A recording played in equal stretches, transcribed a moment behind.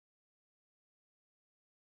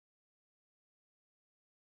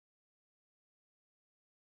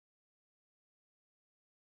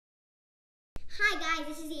Hi guys,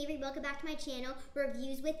 this is Avery. Welcome back to my channel,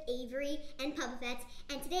 Reviews with Avery and Puppufets.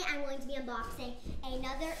 And today I'm going to be unboxing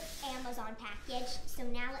another Amazon package. So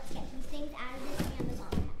now let's get these things out of this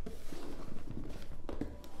Amazon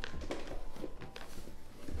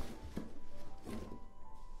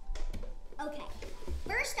package. Okay,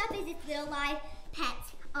 first up is this Little Live Pet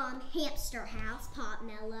hamster house, Pop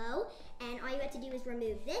Mellow. And all you have to do is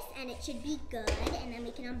remove this and it should be good, and then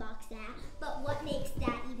we can unbox that. But what makes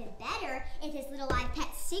that even better is this Little Live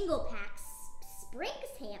Pet single pack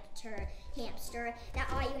Springs hamster that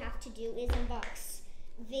all you have to do is unbox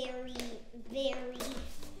very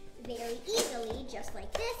easily, just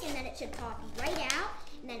like this, and then it should pop right out.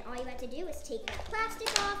 And then all you have to do is take that plastic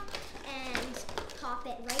off and pop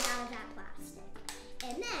it right out of that plastic.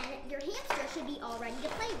 And then your hamster should be all ready to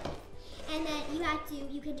play with. And then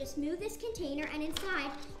you can just move this container, and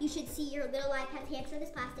inside you should see your Little Live Pet hamster,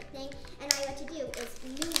 this plastic thing, and all you have to do is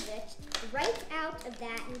move it right out of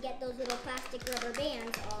that and get those little plastic rubber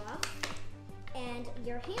bands off, and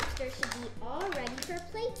your hamster should be all ready for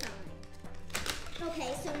playtime.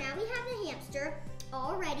 Okay, so now we have the hamster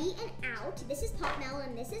all ready and out. This is Pop Mellow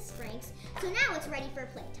and this is Springs. So now it's ready for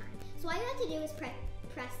playtime. So all you have to do is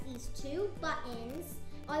press these two buttons.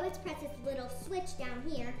 All you have to press this little switch down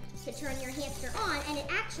here to turn your hamster on, and it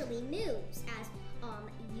actually moves, as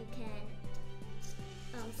you can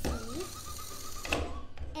see.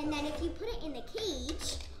 And then if you put it in the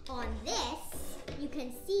cage on this, you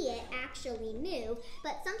can see it actually move,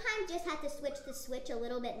 but sometimes you just have to switch the switch a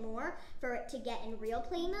little bit more for it to get in real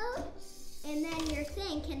play mode. And then your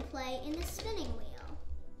thing can play in the spinning wheel.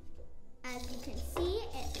 As you can see,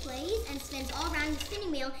 it plays and spins all around the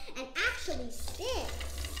spinning wheel and actually spins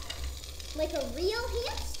like a real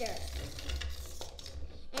hamster.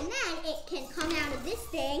 And then it can come out of this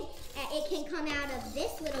thing, and it can come out of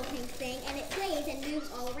this little pink thing, and it plays and moves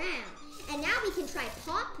all around. And now we can try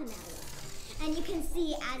Pop Mellow. And you can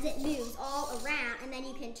see as it moves all around, and then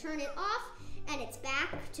you can turn it off, and it's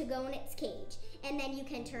back to go in its cage. And then you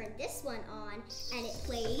can turn this one on, and it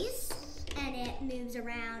plays, and it moves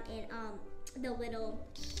around in the little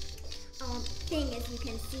thing, as you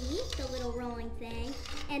can see, the little rolling thing.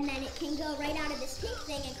 And then it can go right out of this pink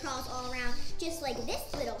thing and crawls all around just like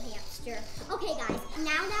this little hamster. Okay guys,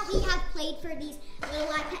 now that we have played for these Little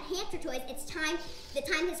Live Pet hamster toys, the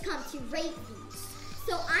time has come to rate these.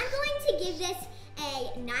 So I'm going to give this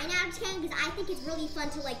a 9 out of 10 because I think it's really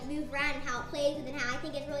fun to like move around and how it plays, and then how I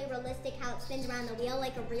think it's really realistic how it spins around the wheel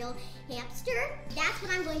like a real hamster. That's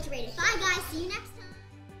what I'm going to rate it. Bye guys, see you next time.